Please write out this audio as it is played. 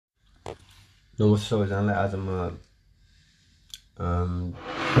नमस्ते सबैजनालाई। आज म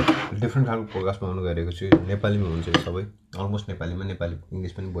डिफ्रेन्ट खालको पोडकास्ट बनाउनु गइरहेको छु। नेपालीमा हुन्छ यो सबै, अलमोस्ट नेपालीमा, नेपाली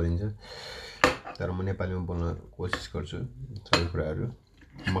इङ्ग्लिस पनि बोलिन्छ, तर म नेपालीमा बोल्न कोसिस गर्छु सबै कुराहरू।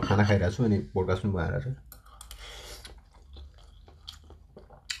 म खाना खाइरहेको छु अनि पोडकास्ट पनि बनाइरहेको छु।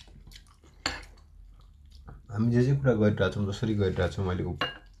 हामी जे कुरा गरिरहेको छौँ, जसरी गरिरहेको छौँ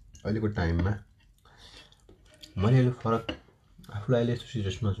अहिलेको टाइममा, मैले अहिले फरक आफूलाई अहिले यस्तो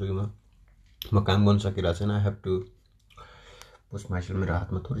सिचुएसनमा छु कि म काम गर्न सकिरहेको छैन। I have to push myself. मेरो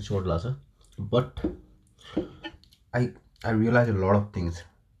हातमा थोरै चोट लाग्छ, but I realise a lot of things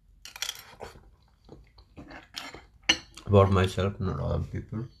about myself and other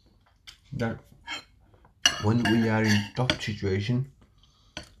people, that when we are in tough situation,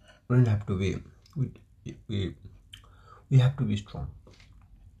 we don't have to be we have to be strong.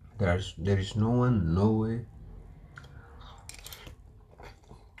 There is no one, no way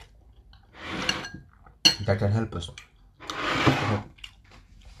that can help us.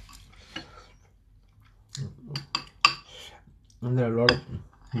 And there are a lot of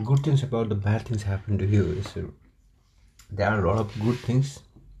good things about the bad things happen to you. So there are a lot of good things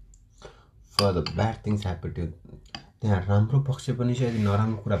for the bad things happen to you. त्यहाँ राम्रो पक्ष पनि छ, यदि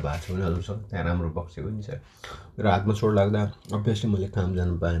नराम्रो कुरा भएको छ भने हजुर त्यहाँ राम्रो पक्ष पनि छ। मेरो हातमा चोट लाग्दा अभियसली मैले काम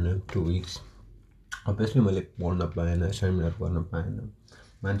जानु पाएन 2 weeks। अभियसली मैले पढ्न पाएन, असाइनमेन्टहरू गर्न पाएन।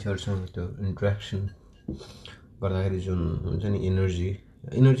 मान्छेहरूसँग त्यो इन्ट्रेक्सन गर्दाखेरि जुन हुन्छ नि एनर्जी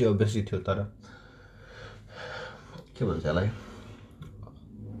अभियसली थियो, तर के भन्छ यसलाई,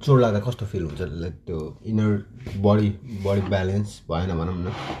 चोट लाग्दा कस्तो फिल हुन्छ, लाइक त्यो इनर बडी ब्यालेन्स भएन भनौँ न।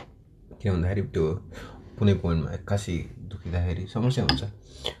 के भन्दाखेरि त्यो कुनै पोइन्टमा एक्कासी दुखिँदाखेरि समस्या हुन्छ।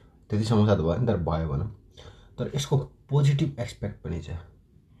 त्यति समस्या त भएन, तर भयो भनौँ। तर यसको पोजिटिभ एस्पेक्ट पनि छ।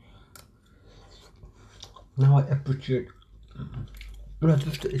 नाउ आई एप्रिसिएट एउटा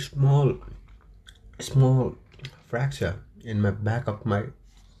just small fracture in my back of my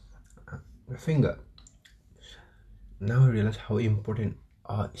finger. Now I realize how important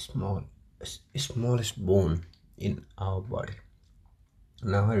a smallest bone in our body.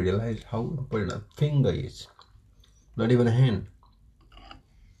 Now I realize how important a finger is. Not even a hand.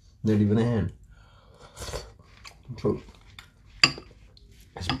 So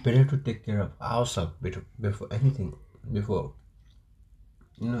it's better to take care of ourselves before anything. Before,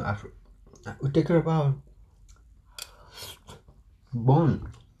 after we take care of our bone,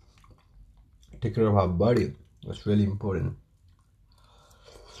 take care of our body. That's really important.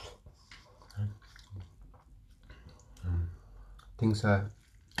 Things are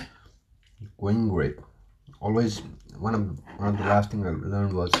going great. Always one of the last things I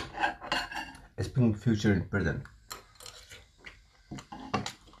learned was speaking future in present.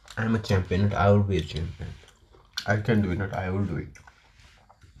 I'm a champion, not I will be a champion. I can do it, not I will do it.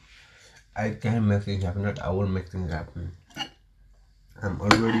 I can make things happen, not I will make things happen. I'm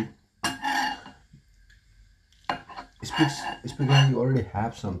already speaks like you already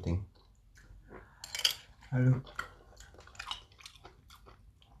have something.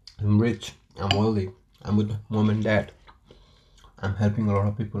 I'm rich, I'm wealthy, I'm with mom and dad, I'm helping a lot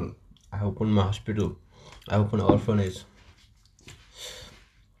of people. I opened my hospital, I opened an orphanage,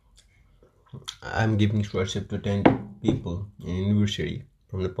 I'm giving scholarship to 10 people in university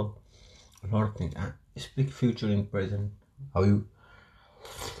from Nepal. A lot of things. I speak future in present, how you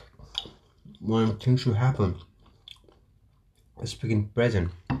want things to happen. Speaking present,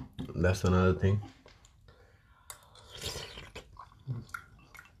 that's another thing.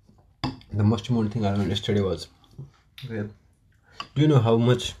 The most important thing I learned yesterday was, do you know how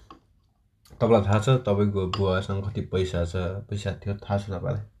much, तपाईँलाई थाहा छ तपाईँको बुवासँग कति पैसा थियो, थाहा छ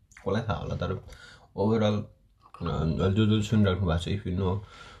तपाईँलाई? कसलाई थाहा होला, तर ओभरअल जो सुनिराख्नु भएको छ, if you know,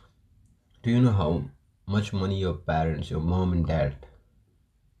 do you know how much money your parents, your mom and dad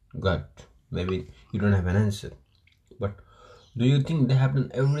got? Maybe you don't have an answer, but do you think they have done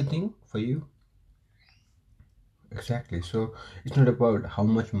everything for you? Exactly. So it's not about how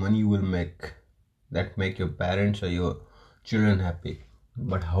much money you will make your parents or your children happy,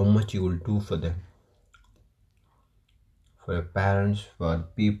 but how much you will do for them, for your parents, for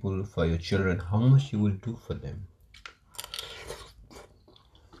people, for your children. How much you will do for them,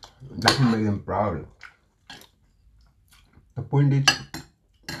 that will make them proud. The point is,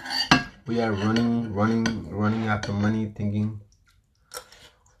 we are running after money, thinking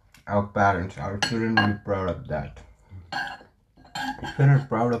our parents, our children will be proud of that. If you're not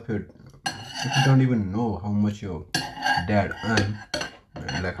proud of it, if you don't even know how much your dad earned,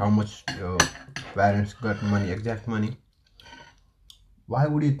 like how much your parents got money, exact money, why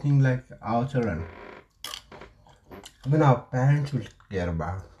would you think like our children? When our parents will care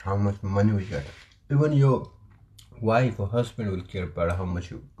about how much money we get. Even your wife or husband will care about how much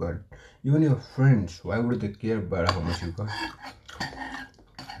you got. Even your friends, why would they care about how much you got?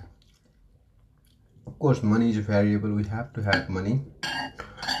 Of course, money is variable. We have to have money.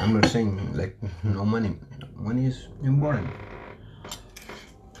 I'm not saying like no money. Money is important.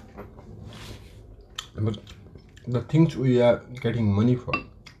 But the things we are getting money for,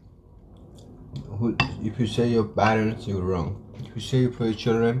 if you say your parents, you're wrong. If you say for your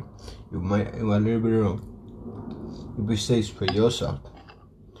children, you are a little bit wrong. If you say it's for yourself,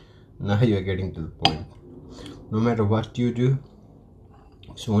 now you're getting to the point. No matter what you do,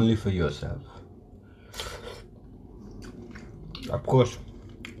 it's only for yourself. Of course,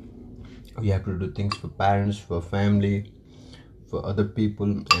 we have to do things for parents, for family, for other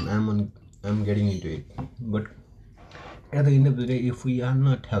people, and I'm getting into it. But at the end of the day, if we are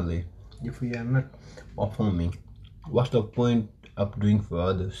not healthy, if we are not performing, what's the point of doing for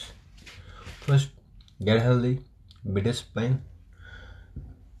others? First, get healthy, be disciplined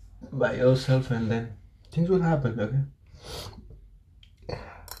by yourself, and then things will happen. Okay.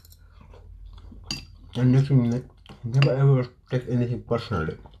 And next thing, never ever take anything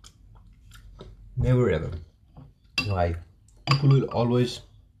personally. Never ever. Why? People will always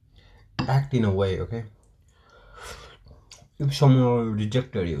act in a way. Okay. If someone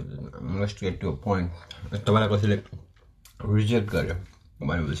rejected you, let's get to a point. तपाईँलाई कसैले reject गर्यो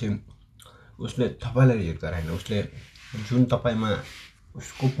भनेपछि उसले तपाईँलाई reject गराएन, उसले जुन तपाईँमा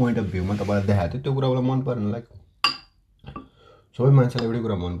उसको point of भ्यूमा तपाईँलाई देखाएको थियो त्यो कुरा उसलाई मन परेन. लाइक सबै मान्छेलाई एउटै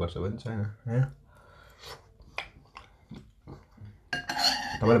कुरा मनपर्छ भने छैन.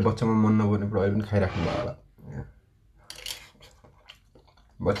 तपाईँलाई बच्चामा मन नपर्ने कुरा अहिले पनि खाइराख्नु भयो होला.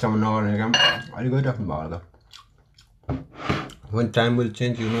 बच्चामा नगर्ने काम अहिले गरिराख्नु भयो होला. When time will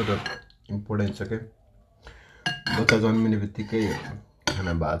change, you know the importance. Okay. बच्चा जन्मिने बित्तिकै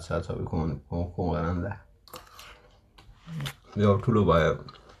खाना भात साथ सबै खुवाउँदा यो ठुलो भयो.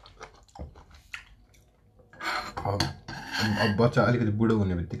 अब बच्चा अलिकति बुढो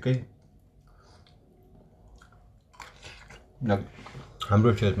हुने बित्तिकै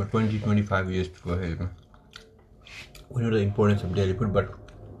हाम्रो क्षेत्रमा 20-25 yearsको हेर्नु we know the importance of daily food, but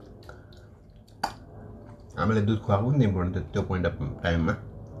हामीले दुध खुवाएको पनि इम्पोर्टेन्ट त्यो पोइन्ट अफ टाइममा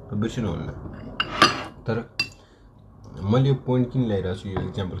बेसी नहुन्न. तर मैले यो पोइन्ट किन ल्याइरहेको छु, यो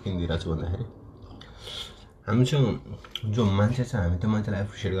इक्जाम्पल किन दिइरहेको छु भन्दाखेरि हामीसँग जो मान्छे छ हामी त्यो मान्छेलाई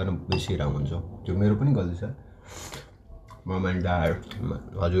एप्रिसिएट गर्न बेसी राम्रो हुन्छौँ. त्यो मेरो पनि गल्ती छ. मम एन्ड ड्याड,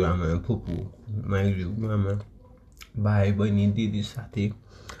 हजुरआमा, फुपू, माइजू, मामा, भाइ बहिनी, दिदी, साथी,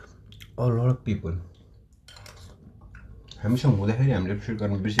 अ लट अफ पिपल हामीसँग हुँदाखेरि हामीले एप्रिसिएट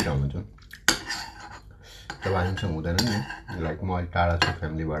गर्न बेसी राम्रो हुन्छौँ. जब हामीसँग हुँदैन नि, लाइक म अहिले टाढा छु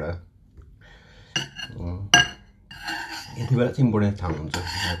फ्यामिलीबाट, यति बेला चाहिँ इम्पोर्टेन्स थाहा हुन्छ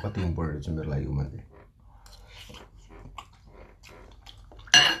कति इम्पोर्टेन्ट छ मेरो लागि मान्छे.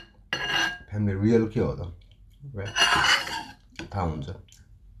 फ्यामिली रियल के हो त थाहा हुन्छ.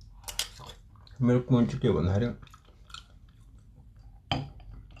 मेरो पोइन्ट चाहिँ के भन्दाखेरि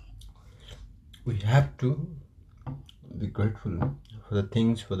we have to be grateful for the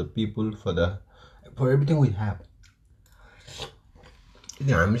things, for the people, for everything we have.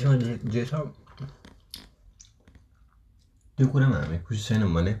 यदि हामीसँग जे छ त्यो कुरामा हामी खुसी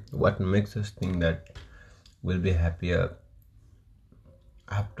छैनौँ भने what makes us think that we'll be happier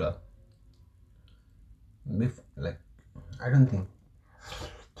after? Like I don't think.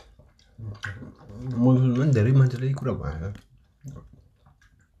 म धेरै मान्छेले यही कुरा भनेर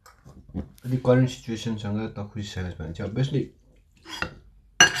यदि करेन्ट सिचुएसनसँग त खुसी छैनस् भने चाहिँ अभियसली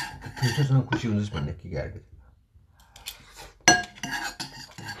फ्युचरसँग खुसी हुन्छस् भन्ने के ग्यारेन्टी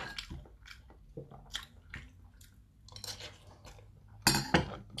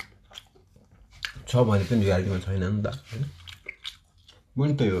छ भने पनि रियालिटीमा छैन नि त हैन.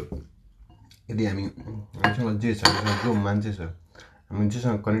 पनि त यो यदि हामीसँग जे छ, जो मान्छे छ, हामी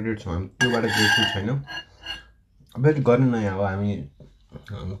जेसँग कनेक्टेड छौँ, हामी त्योबाट ग्रेटफुल छैनौँ, अभियसली गर्ने नयाँ हो. हामी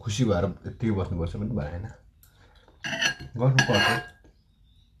खुसी भएर यत्तिकै बस्नुपर्छ पनि भएन, गर्नुपर्छ.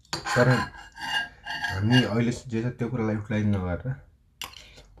 तर हामी अहिले जे छ त्यो कुरालाई युटिलाइज नगरेर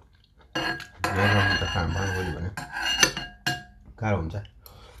काम गर्नु भने गाह्रो हुन्छ.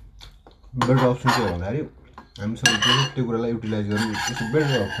 बेटर अप्सन के हो भन्दाखेरि हामीसँग जे छ त्यो कुरालाई युटिलाइज गर्नु त्यो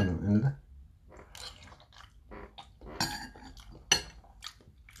बेटर अप्सन हो होइन त.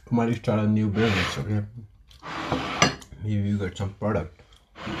 Might start a new business, okay? Maybe you got some product.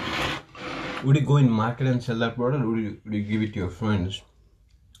 Would you go in market and sell that product, or would you give it to your friends?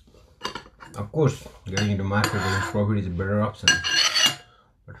 Of course, getting into market and profit is a better option.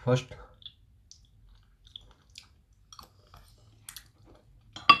 But first,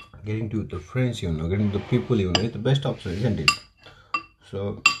 getting to the friends, getting to the people, it's the best option, isn't it?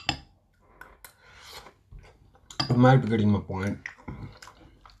 So you might be getting my point.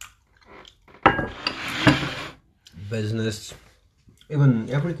 Business, even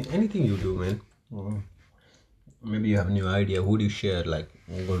everything, anything you do, man. Maybe you have a new idea. Who do you share? Like,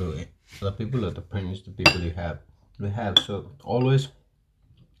 go to the people or the friends, the people you have. So always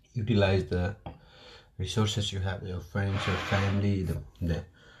utilize the resources you have, your friends, your family, the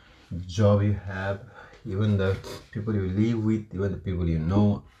job you have, even the people you live with, even the people you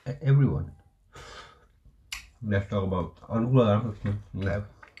know, everyone. Let's talk about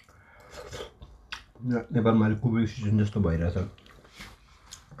नेपालमा अहिले covid season जस्तो भइरहेछ.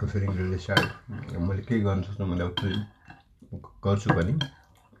 Feeling really sad. मैले केही गर्न सक्छु मैले अब गर्छु पनि,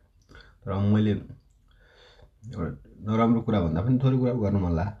 तर मैले एउटा नराम्रो कुरा भन्दा पनि थोरै कुरा गर्नु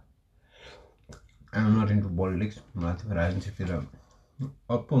मन लाग्यो. आइ एम नट इन्टु पोलिटिक्स. मलाई चाहिँ राजनीतितिर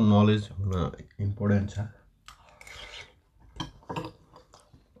अल्प नलेज हुन इम्पोर्टेन्ट छ.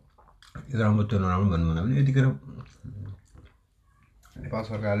 यो राम्रो त्यो नराम्रो भन्नु भन्दा पनि यतिखेर नेपाल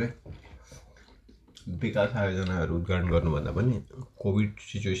सरकारले विकास आयोजनाहरू उद्घाटन गर्नुभन्दा पनि कोभिड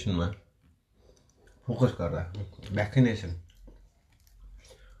सिचुएसनमा फोकस गर्दा vaccination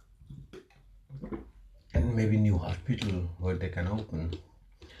and maybe new hospital where they can open,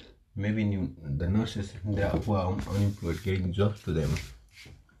 maybe the nurses who are unemployed getting jobs to them,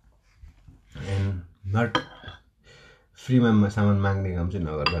 and not free सामान माग्ने काम चाहिँ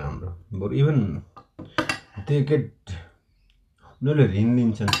नगर्दा राम्रो. बरु इभन दे गेट उनीहरूले ऋण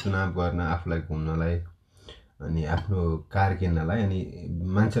लिन्छन् चुनाव गर्न, आफूलाई घुम्नलाई अनि आफ्नो कार किन्नलाई, अनि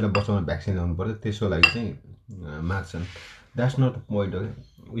मान्छेलाई बचाउन भ्याक्सिन ल्याउनु पर्छ, त्यसको लागि चाहिँ माग्छन्. That's not the point.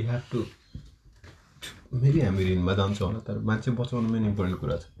 We have to maybe हामी ऋणमा जान्छौँ होला, तर मान्छे बचाउनु मेन इम्पोर्टेन्ट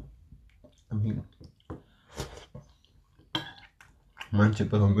कुरा छ. हामी मान्छे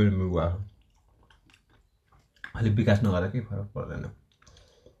बचाउनु पनि भयो. अलिक विकास नगर्दा केही फरक पर्दैन.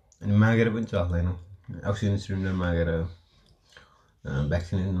 अनि मागेर पनि चल्दैन. अक्सिजन सिलिन्डर मागेर,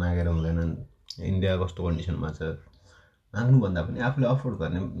 भ्याक्सिनेसन मागेर हुँदैन. इन्डिया कस्तो कन्डिसनमा छ, माग्नुभन्दा पनि आफूले अफोर्ड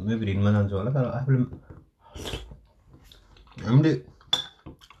गर्ने. मेबी ऋणमा जान्छ होला, तर हामीले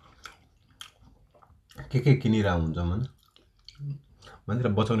के किनिरहेको हुन्छौँ भने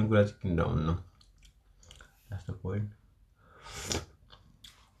मान्छेलाई बचाउने कुरा चाहिँ किनेर हुन्न. That's the point.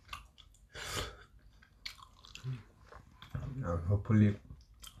 होपफुल्ली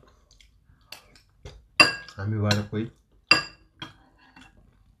हामीबाट कोही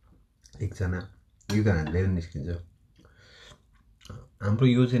एकजना धेरै निस्किन्छ. हाम्रो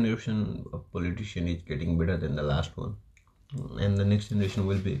यो generation of politician is getting better than the last one, and the next generation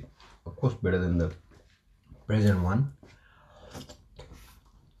will be of course better than the present one,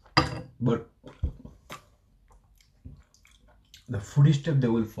 but the footstep they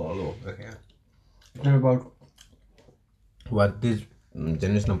will follow. Okay, it's not about what these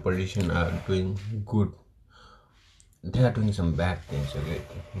generation of politicians are doing good. They are doing some bad things. Okay,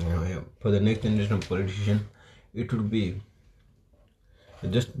 for the next generation of politician, it would be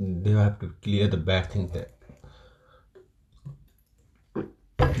just they have to clear the bad things that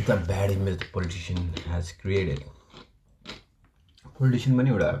the bad image the politician has created. Politician पनि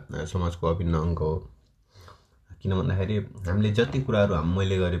एउटा समाजको अभिन्न अङ्ग हो. किन भन्दाखेरि हामीले जति कुराहरू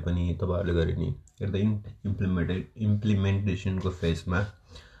मैले गरे पनि तपाईँहरूले गरे नि, हेर्दा इम्प्लिमेन्टेसनको फेजमा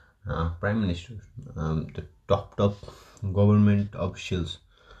prime minister, the top government officials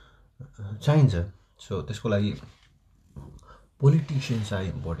चाहिन्छ. सो त्यसको लागि पोलिटिसियन्स आर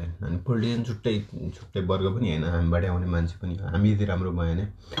इम्पोर्टेन्ट. अनि पोलिटिसियन छुट्टै वर्ग पनि होइन, हामीबाट आउने मान्छे पनि. हामी यदि राम्रो भयो भने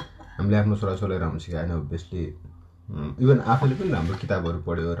हामीले आफ्नो छोराछोरीलाई राम्रो सिकाएन, अभियसली इभन आफूले पनि राम्रो किताबहरू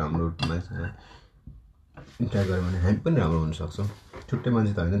पढ्यो, राम्रो मान्छेसँग इन्ट्याक्ट गऱ्यो भने हामी पनि राम्रो हुनसक्छौँ. छुट्टै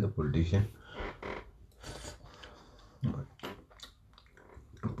मान्छे त होइन नि त पोलिटिसियन.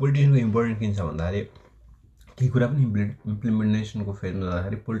 पोलिटिसियनको इम्पोर्टेन्ट किन छ भन्दाखेरि केही कुरा पनि इम्प्लिमेन्टेसनको फेजमा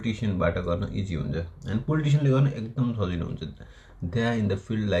जाँदाखेरि पोलिटिसियनबाट गर्न इजी हुन्छ, एन्ड पोलिटिसियनले गर्न एकदम सजिलो हुन्छ. They are in the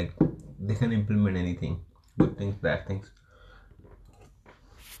field, like they can implement anything, good things, bad things.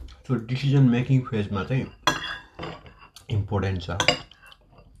 So decision making फेजमा चाहिँ इम्पोर्टेन्ट छ,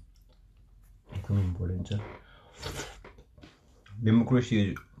 एकदम इम्पोर्टेन्ट छ. Democracy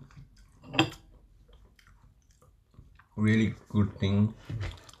is really good thing.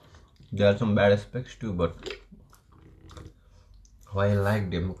 There are some bad aspects too, but why I like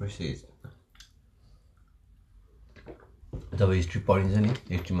democracy is जब history पढिन्छ नि,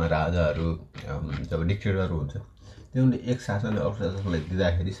 हिस्ट्रीमा राजाहरू जब डिक्टेटरहरू हुन्छ, तिनीहरूले एक शासनले अर्को शासनलाई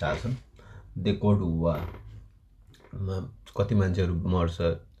दिँदाखेरि शासन दे गो टु वारमा कति मान्छेहरू मर्छ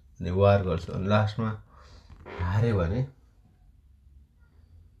अनि वार गर्छ, अनि लास्टमा हार्यो भने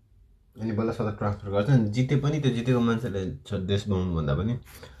अनि बल्ल सल्लाह ट्रान्सफर गर्छ अनि जिते पनि त्यो जितेको मान्छेले देश बनाउनु भन्दा पनि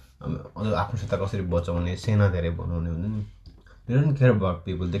अझ आफ्नो सत्ता कसरी बचाउने सेना धेरै बनाउने हुन्छ नि they don't care about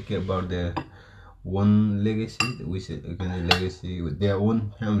people they care about their own legacy legacy their own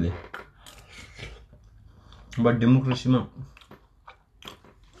family but डेमोक्रेसीमा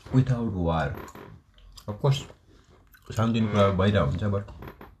विदाउट वार अफकोर्स सानोतिनो कुराहरू भइरहेको हुन्छ बट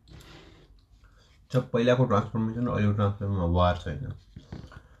जब पहिलाको ट्रान्सफर्मेसन र अहिलेको ट्रान्सफर्मेसनमा वार छैन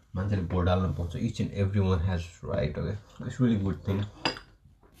मान्छेले भोट हाल्न पाउँछ each and every one has right okay it's really good thing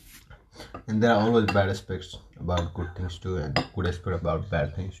and there are always bad aspects about good things too and good aspect about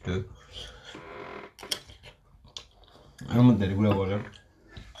bad things too अरू म धेरै कुरा गरेँ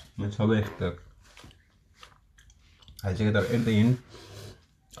मैले सबै एक्सपेक्ट हालिसकेँ तर एट द एन्ड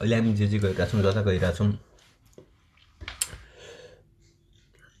अहिले हामी जे गरिरहेको छौँ जता गइरहेको छौँ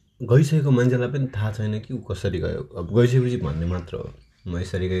गइसकेको मान्छेलाई पनि थाहा छैन कि ऊ कसरी गयो अब गइसकेपछि भन्ने मात्र हो म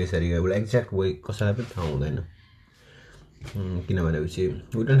यसरी गएँ उसलाई एक्ज्याक्ट वे कसैलाई पनि थाहा हुँदैन किनभनेपछि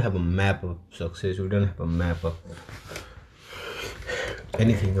we don't have a map of success we don't have a map of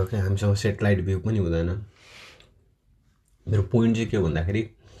anything okay हामीसँग सेटेलाइट भ्यू पनि हुँदैन मेरो पोइन्ट चाहिँ के हो भन्दाखेरि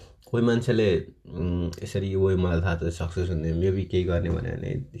कोही मान्छेले यसरी यो मलाई थाहा छ सक्सेस हुने मेबी केही गर्ने भने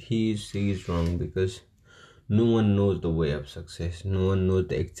he is wrong because no one knows the way of success, no one knows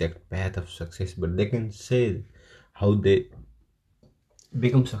the exact path of success, but they can say how they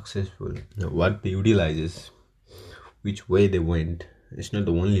become successful, what they utilizes, which way they went. It's not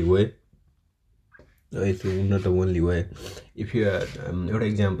the only way. It's not the only way. If you are एउटा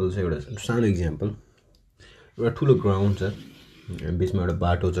example छ एउटा सानो example एउटा ठुलो ground छ बिचमा एउटा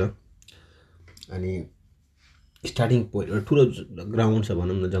बाटो छ अनि स्टार्टिङ पोइन्ट एउटा ठुलो ग्राउन्ड छ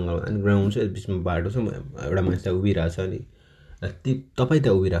भनौँ न जङ्गलमा अनि ग्राउन्ड छ बिचमा बाटो छ एउटा मान्छे त्यहाँ उभिरहेको छ अनि तपाईँ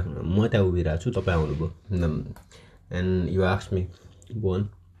त्यहाँ उभिराख्नु म त्यहाँ उभिरहेको छु तपाईँ आउनुभयो and you ask me bone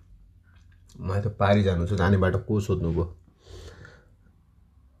मलाई त पारि जानु छ जाने बाटो को सोध्नुभयो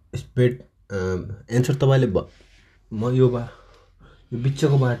स्पेड एन्सर तपाईँले म यो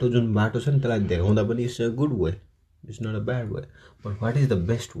बिचको बाटो जुन बाटो छ नि त्यसलाई देखाउँदा पनि it's a good way it's not a bad way but what is the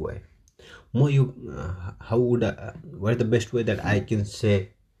best way म यो how would what is the best way that I can say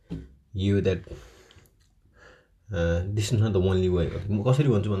you that this is not the only way म कसरी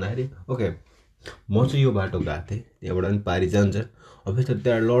भन्छु भन्दाखेरि okay म चाहिँ यो बाटो गएको थिएँ त्यहाँबाट पनि पारि जान्छ obviously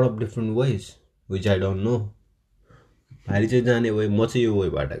there are lot of different ways which I don't know पारि चाहिँ जाने वे म चाहिँ यो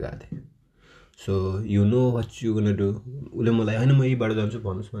वेबाट गएको थिएँ so you know what you gonna do उसले मलाई होइन म यही बाटो जान्छु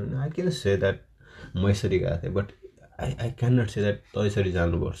भन्नुहोस् भने आई क्यान से द्याट म यसरी गएको थिएँ but I can not say that त यसरी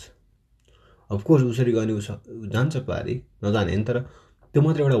जानुपर्छ अफकोर्स उसरी गर्ने जान्छ पारि नजाने नि तर त्यो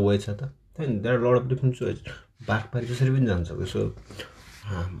मात्रै एउटा वे छ त there are lot of different ways बाघ पारि जसरी पनि जान्छ सो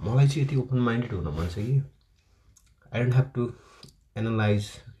मलाई चाहिँ यति ओपन माइन्डेड हुन मन छ कि I don't have to analyse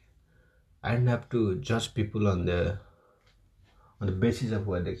I don't have to जज people on the basis of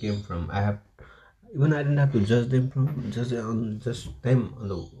where they came from I have even I don't have to जज them from just them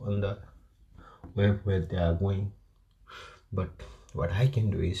on the where they are going but what I can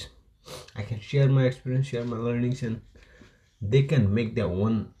do is I can share my experience, share my learnings, and they can make their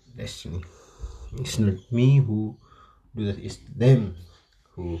own destiny. It's not me who do that, it's them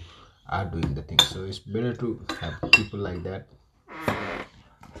who are doing the thing. So it's better to have people like that.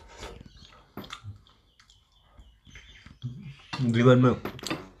 जीवनमा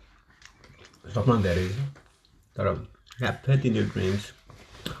सपना धेरै छ तर have faith in your dreams.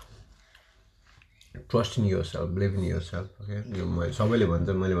 Trust in yourself believe in yourself okay यो मैले सबैले भन्छ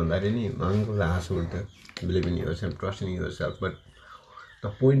मैले भन्दाखेरि नि मनको हाँसो उठ्थ्यो believe in yourself trust in yourself but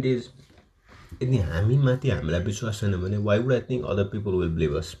the point is यदि हामीमाथि हामीलाई विश्वास छैन भने why would I think other people will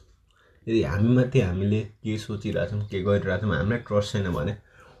believe us यदि हामीमाथि हामीले के सोचिरहेछौँ के गरिरहेछौँ हामीलाई ट्रस्ट छैन भने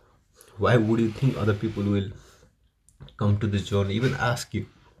why would you think other people will come to this journey even ask you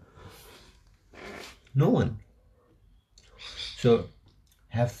no one so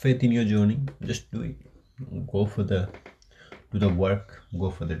have faith in your journey, just do it, do the work, go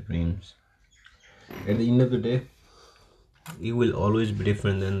for the dreams. At the end of the day you will always be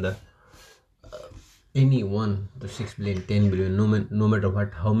different than the anyone, the 6 billion, 10 billion, no matter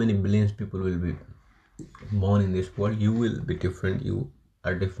what, how many billions people will be born in this world, you will be different, you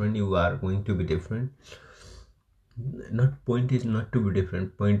are different, you are going to be different. Point is not to be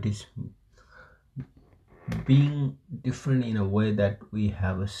different, point is being different in a way that we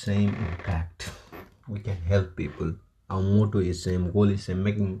have a same impact, we can help people, our motto is same, goal is same,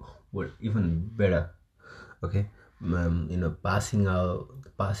 making world even better, okay, passing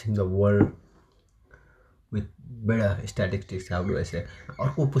the world with better statistics. How do I say,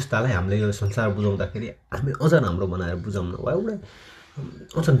 अर्को पुस्तालाई हामीले यो संसार बुझाउँदाखेरि हामी अझ राम्रो बनाएर बुझाउन, why would I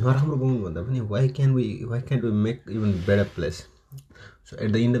Also नराम्रो गाउनु भन्दा पनि why can't we make even better place. So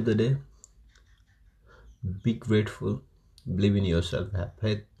at the end of the day, be grateful, believe in yourself, have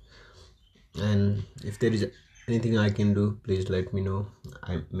faith, and if there is anything I can do, please let me know.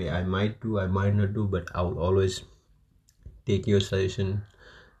 I might do, I might not do, but I will always take your suggestion,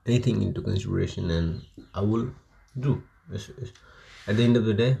 anything into consideration, and I will do. At the end of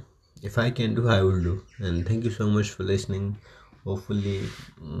the day, if I can do, I will do. And thank you so much for listening. Hopefully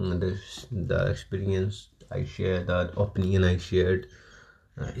the experience I shared, that opinion I shared,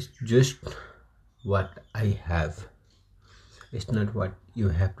 is just what I have. It's not what you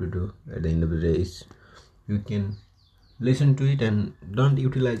have to do. At the end of the day, you can listen to it and don't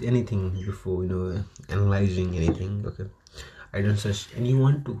utilize anything before analyzing anything. Okay, I don't suggest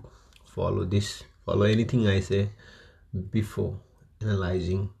anyone to follow anything I say before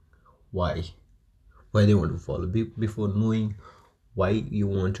analyzing why they want to follow. Before knowing why you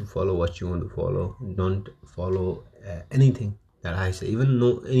want to follow what you want to follow, don't follow anything that I say, even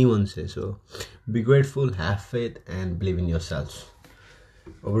no anyone says. So be grateful, have faith, and believe in yourselves.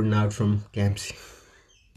 Over and out from Campsy.